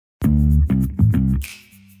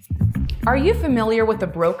Are you familiar with the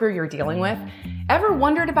broker you're dealing with? Ever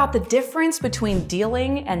wondered about the difference between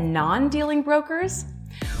dealing and non-dealing brokers?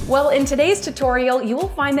 Well, in today's tutorial, you will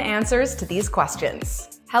find the answers to these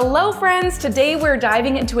questions. Hello friends, today we're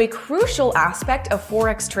diving into a crucial aspect of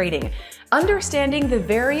Forex trading, understanding the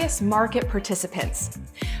various market participants.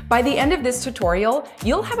 By the end of this tutorial,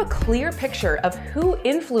 you'll have a clear picture of who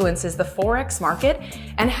influences the Forex market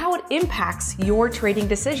and how it impacts your trading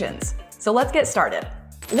decisions. So let's get started.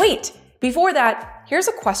 Wait, before that, here's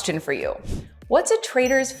a question for you. What's a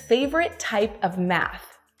trader's favorite type of math?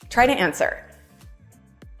 Try to answer.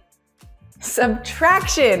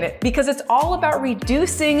 Subtraction, because it's all about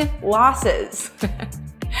reducing losses.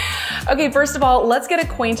 Okay, first of all, let's get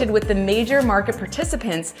acquainted with the major market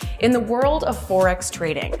participants in the world of Forex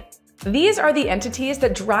trading. These are the entities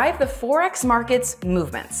that drive the Forex market's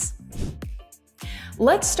movements.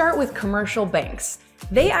 Let's start with commercial banks.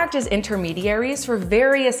 They act as intermediaries for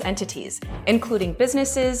various entities, including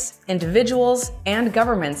businesses, individuals, and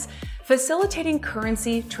governments, facilitating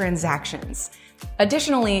currency transactions.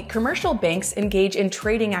 Additionally, commercial banks engage in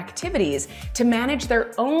trading activities to manage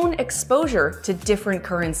their own exposure to different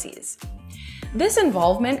currencies. This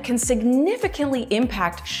involvement can significantly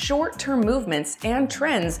impact short-term movements and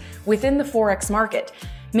trends within the Forex market,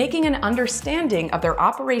 making an understanding of their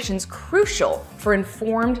operations crucial for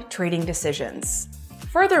informed trading decisions.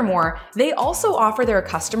 Furthermore, they also offer their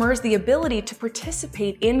customers the ability to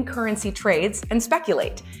participate in currency trades and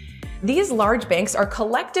speculate. These large banks are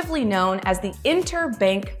collectively known as the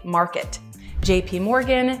interbank market. JP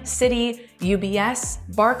Morgan, Citi, UBS,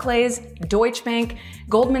 Barclays, Deutsche Bank,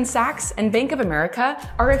 Goldman Sachs, and Bank of America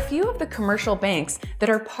are a few of the commercial banks that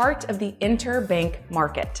are part of the interbank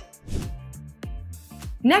market.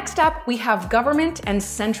 Next up, we have government and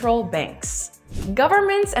central banks.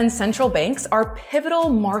 Governments and central banks are pivotal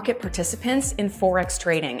market participants in Forex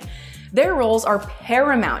trading. Their roles are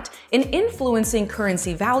paramount in influencing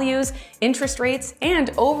currency values, interest rates, and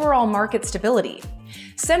overall market stability.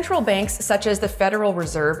 Central banks such as the Federal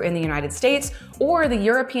Reserve in the United States or the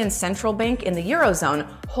European Central Bank in the Eurozone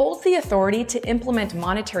hold the authority to implement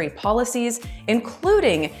monetary policies,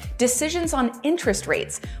 including decisions on interest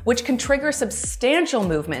rates, which can trigger substantial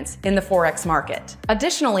movements in the Forex market.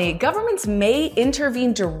 Additionally, governments may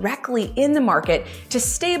intervene directly in the market to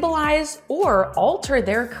stabilize or alter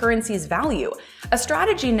their currency's value, a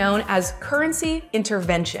strategy known as currency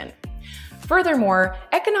intervention. Furthermore,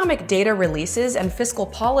 economic data releases and fiscal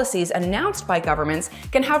policies announced by governments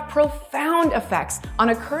can have profound effects on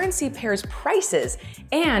a currency pair's prices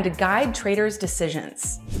and guide traders'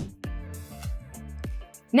 decisions.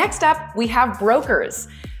 Next up, we have brokers.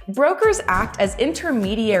 Brokers act as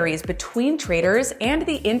intermediaries between traders and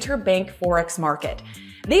the interbank Forex market.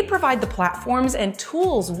 They provide the platforms and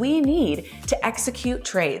tools we need to execute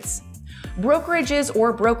trades. Brokerages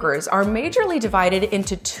or brokers are majorly divided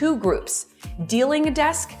into two groups: dealing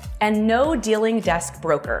desk and no dealing desk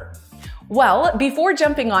broker. Well, before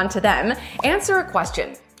jumping on to them, answer a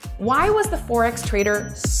question. Why was the Forex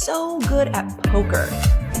trader so good at poker?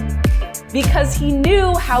 Because he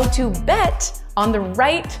knew how to bet on the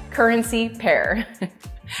right currency pair.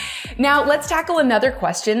 Now, let's tackle another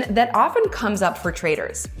question that often comes up for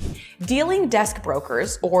traders. Dealing desk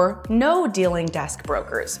brokers or no dealing desk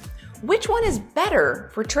brokers. Which one is better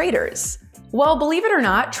for traders? Well, believe it or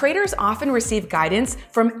not, traders often receive guidance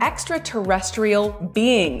from extraterrestrial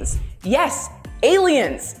beings. Yes,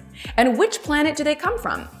 aliens. And which planet do they come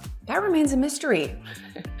from? That remains a mystery.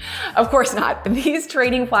 Of course not. These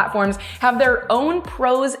trading platforms have their own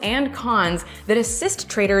pros and cons that assist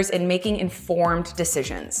traders in making informed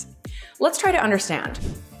decisions. Let's try to understand.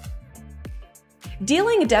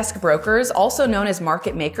 Dealing desk brokers, also known as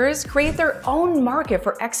market makers, create their own market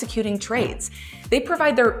for executing trades. They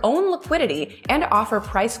provide their own liquidity and offer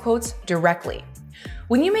price quotes directly.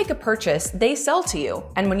 When you make a purchase, they sell to you,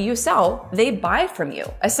 and when you sell, they buy from you,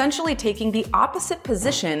 essentially taking the opposite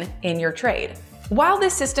position in your trade. While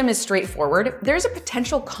this system is straightforward, there's a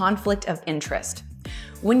potential conflict of interest.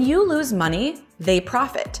 When you lose money, they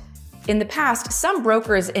profit. In the past, some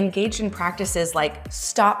brokers engaged in practices like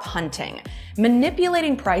stop hunting,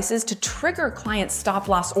 manipulating prices to trigger client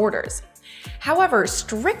stop-loss orders. However,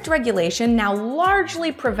 strict regulation now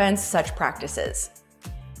largely prevents such practices.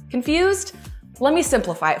 Confused? Let me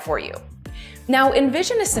simplify it for you. Now,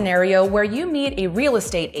 envision a scenario where you meet a real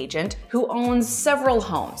estate agent who owns several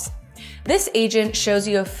homes. This agent shows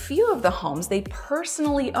you a few of the homes they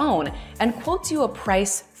personally own and quotes you a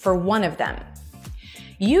price for one of them.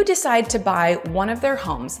 You decide to buy one of their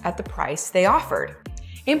homes at the price they offered.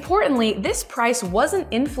 Importantly, this price wasn't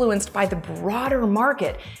influenced by the broader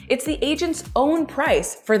market. It's the agent's own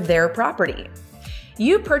price for their property.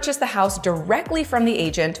 You purchase the house directly from the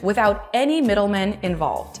agent without any middlemen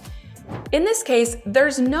involved. In this case,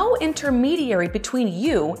 there's no intermediary between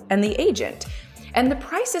you and the agent, and the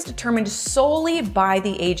price is determined solely by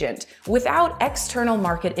the agent without external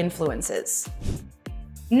market influences.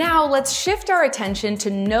 Now let's shift our attention to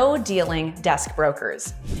no-dealing desk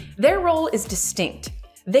brokers. Their role is distinct.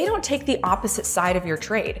 They don't take the opposite side of your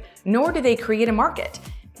trade, nor do they create a market.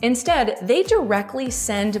 Instead, they directly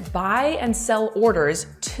send buy and sell orders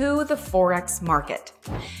to the Forex market.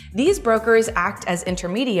 These brokers act as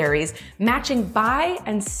intermediaries, matching buy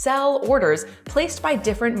and sell orders placed by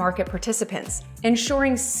different market participants,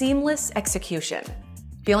 ensuring seamless execution.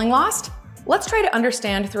 Feeling lost? Let's try to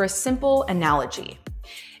understand through a simple analogy.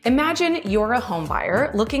 Imagine you're a home buyer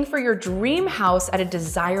looking for your dream house at a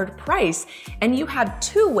desired price, and you have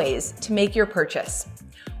two ways to make your purchase.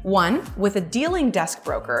 One with a dealing desk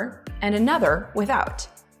broker and another without.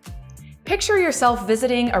 Picture yourself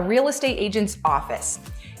visiting a real estate agent's office.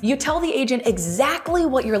 You tell the agent exactly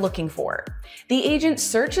what you're looking for. The agent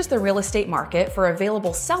searches the real estate market for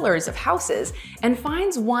available sellers of houses and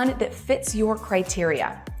finds one that fits your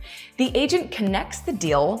criteria. The agent connects the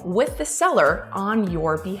deal with the seller on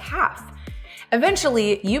your behalf.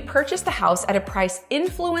 Eventually, you purchase the house at a price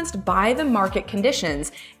influenced by the market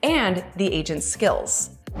conditions and the agent's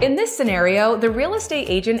skills. In this scenario, the real estate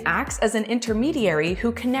agent acts as an intermediary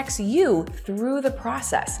who connects you through the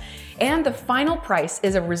process, and the final price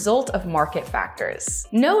is a result of market factors.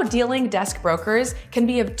 No-dealing desk brokers can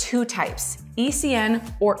be of two types, ECN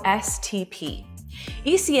or STP.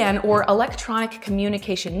 ECN, or Electronic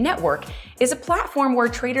Communication Network, is a platform where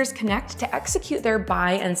traders connect to execute their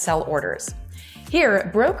buy and sell orders. Here,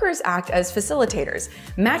 brokers act as facilitators,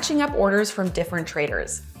 matching up orders from different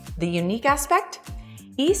traders. The unique aspect?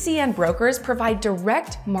 ECN brokers provide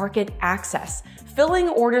direct market access, filling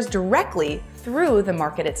orders directly through the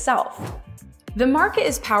market itself. The market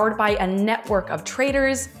is powered by a network of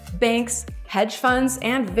traders, banks, hedge funds,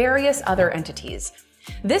 and various other entities.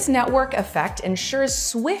 This network effect ensures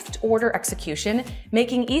swift order execution,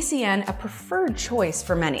 making ECN a preferred choice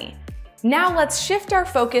for many. Now let's shift our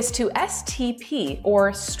focus to STP,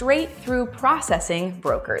 or straight-through processing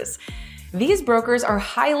brokers. These brokers are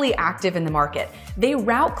highly active in the market. They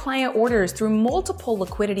route client orders through multiple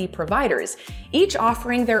liquidity providers, each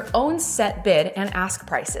offering their own set bid and ask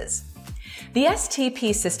prices. The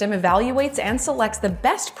STP system evaluates and selects the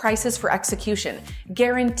best prices for execution,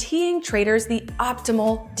 guaranteeing traders the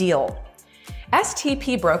optimal deal.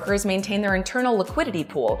 STP brokers maintain their internal liquidity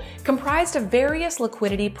pool, comprised of various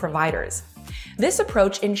liquidity providers. This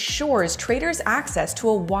approach ensures traders access to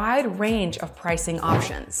a wide range of pricing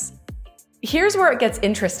options. Here's where it gets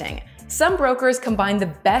interesting. Some brokers combine the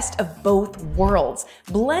best of both worlds,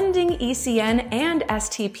 blending ECN and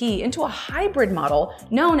STP into a hybrid model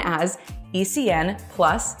known as ECN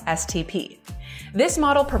plus STP. This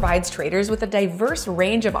model provides traders with a diverse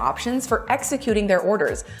range of options for executing their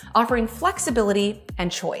orders, offering flexibility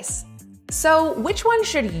and choice. So, which one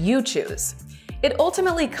should you choose? It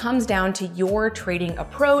ultimately comes down to your trading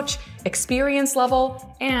approach, experience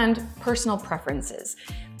level, and personal preferences.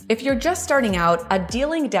 If you're just starting out, a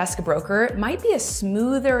dealing desk broker might be a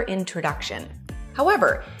smoother introduction.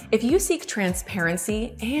 However, if you seek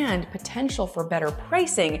transparency and potential for better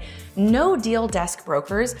pricing, no-deal desk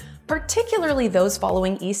brokers, particularly those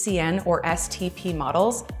following ECN or STP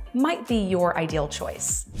models, might be your ideal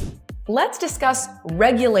choice. Let's discuss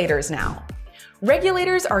regulators now.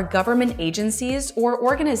 Regulators are government agencies or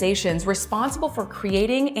organizations responsible for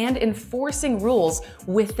creating and enforcing rules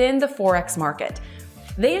within the Forex market.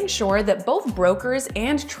 They ensure that both brokers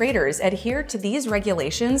and traders adhere to these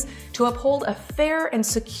regulations to uphold a fair and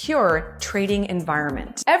secure trading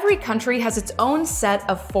environment. Every country has its own set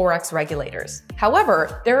of Forex regulators.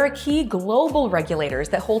 However, there are key global regulators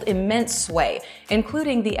that hold immense sway,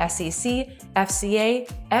 including the SEC,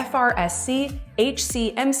 FCA, FRSC,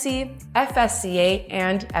 HCMC, FSCA,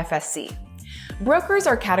 and FSC. Brokers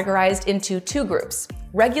are categorized into two groups,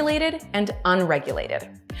 regulated and unregulated.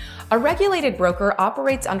 A regulated broker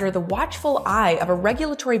operates under the watchful eye of a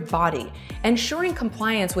regulatory body, ensuring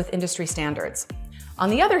compliance with industry standards. On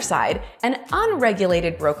the other side, an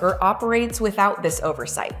unregulated broker operates without this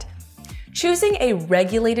oversight. Choosing a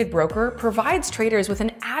regulated broker provides traders with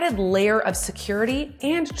an added layer of security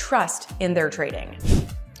and trust in their trading.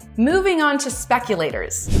 Moving on to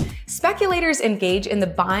speculators. Speculators engage in the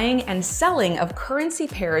buying and selling of currency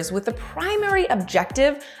pairs with the primary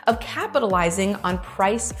objective of capitalizing on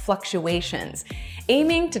price fluctuations,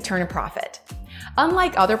 aiming to turn a profit.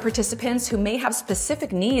 Unlike other participants who may have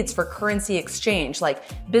specific needs for currency exchange, like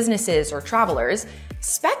businesses or travelers,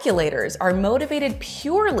 speculators are motivated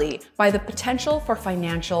purely by the potential for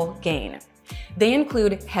financial gain. They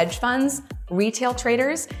include hedge funds, retail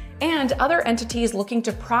traders, and other entities looking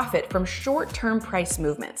to profit from short-term price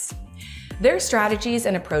movements. Their strategies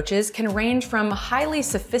and approaches can range from highly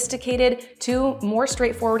sophisticated to more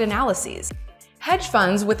straightforward analyses. Hedge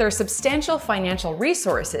funds, with their substantial financial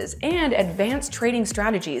resources and advanced trading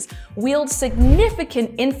strategies, wield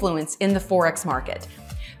significant influence in the Forex market.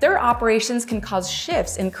 Their operations can cause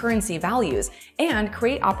shifts in currency values and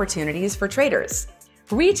create opportunities for traders.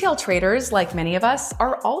 Retail traders, like many of us,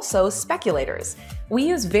 are also speculators. We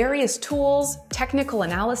use various tools, technical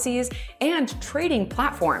analyses, and trading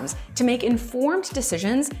platforms to make informed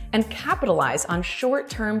decisions and capitalize on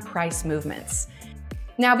short-term price movements.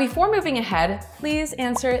 Now, before moving ahead, please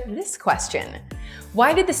answer this question.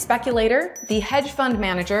 Why did the speculator, the hedge fund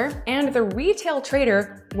manager, and the retail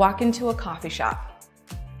trader walk into a coffee shop?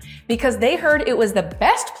 Because they heard it was the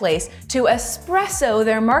best place to espresso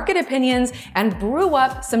their market opinions and brew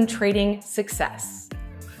up some trading success.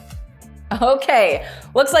 Okay,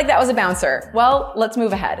 looks like that was a bouncer. Well, let's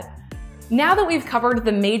move ahead. Now that we've covered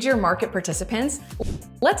the major market participants,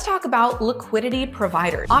 let's talk about liquidity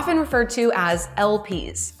providers, often referred to as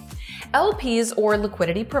LPs. LPs, or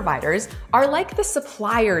liquidity providers, are like the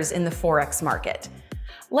suppliers in the Forex market.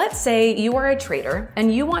 Let's say you are a trader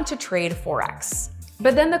and you want to trade Forex.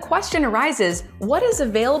 But then the question arises, what is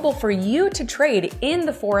available for you to trade in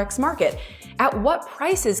the Forex market? At what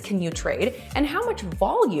prices can you trade, and how much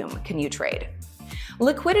volume can you trade?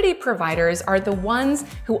 Liquidity providers are the ones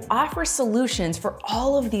who offer solutions for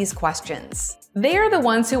all of these questions. They are the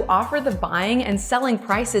ones who offer the buying and selling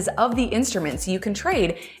prices of the instruments you can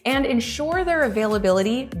trade and ensure their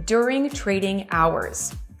availability during trading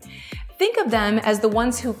hours. Think of them as the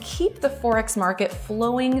ones who keep the Forex market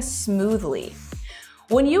flowing smoothly.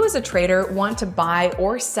 When you as a trader want to buy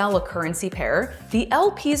or sell a currency pair, the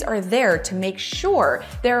LPs are there to make sure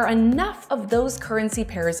there are enough of those currency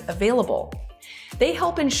pairs available. They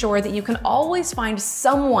help ensure that you can always find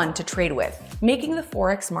someone to trade with, making the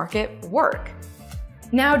Forex market work.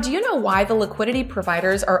 Now, do you know why the liquidity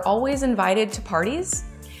providers are always invited to parties?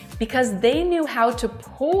 Because they knew how to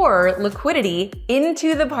pour liquidity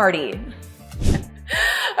into the party.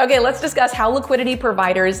 Okay, let's discuss how liquidity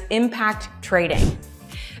providers impact trading.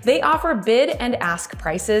 They offer bid and ask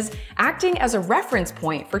prices, acting as a reference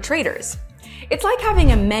point for traders. It's like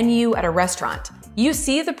having a menu at a restaurant. You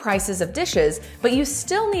see the prices of dishes, but you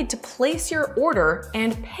still need to place your order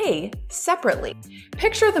and pay separately.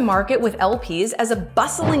 Picture the market with LPs as a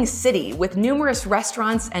bustling city with numerous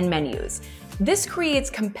restaurants and menus. This creates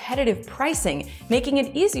competitive pricing, making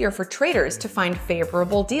it easier for traders to find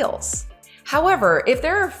favorable deals. However, if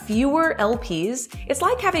there are fewer LPs, it's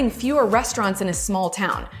like having fewer restaurants in a small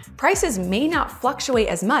town. Prices may not fluctuate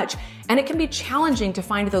as much, and it can be challenging to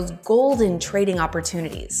find those golden trading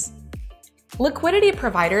opportunities. Liquidity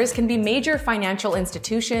providers can be major financial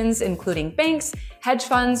institutions, including banks, hedge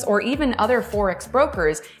funds, or even other Forex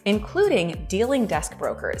brokers, including dealing desk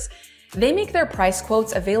brokers. They make their price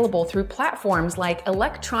quotes available through platforms like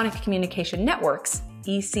electronic communication networks,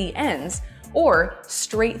 ECNs, or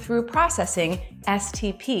straight-through processing,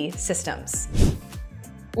 STP systems.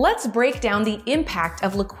 Let's break down the impact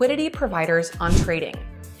of liquidity providers on trading.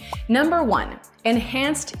 Number 1,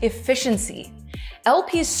 enhanced efficiency.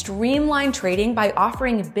 LPs streamline trading by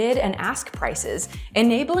offering bid and ask prices,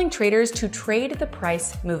 enabling traders to trade the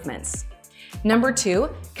price movements. Number 2,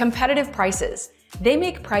 competitive prices. They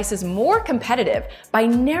make prices more competitive by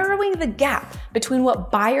narrowing the gap between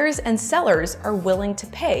what buyers and sellers are willing to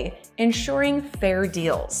pay, ensuring fair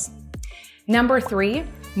deals. Number 3,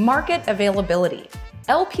 market availability.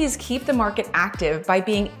 LPs keep the market active by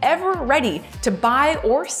being ever ready to buy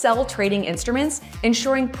or sell trading instruments,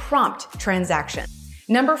 ensuring prompt transactions.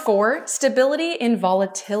 Number 4, stability in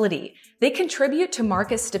volatility. They contribute to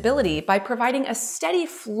market stability by providing a steady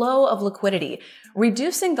flow of liquidity,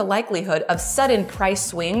 reducing the likelihood of sudden price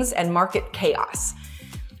swings and market chaos.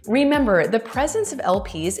 Remember, the presence of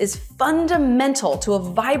LPs is fundamental to a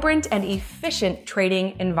vibrant and efficient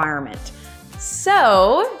trading environment.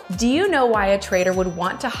 So, do you know why a trader would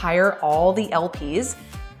want to hire all the LPs?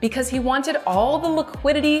 Because he wanted all the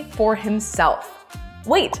liquidity for himself.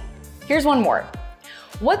 Wait, here's one more.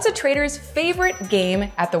 What's a trader's favorite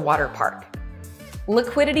game at the water park?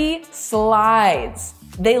 Liquidity slides.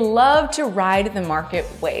 They love to ride the market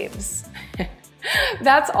waves.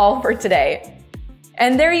 That's all for today.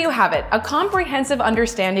 And there you have it, a comprehensive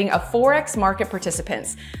understanding of Forex market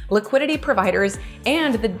participants, liquidity providers,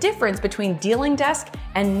 and the difference between dealing desk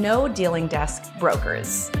and no dealing desk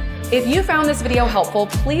brokers. If you found this video helpful,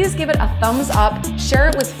 please give it a thumbs up, share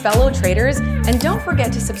it with fellow traders, and don't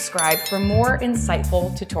forget to subscribe for more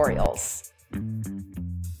insightful tutorials.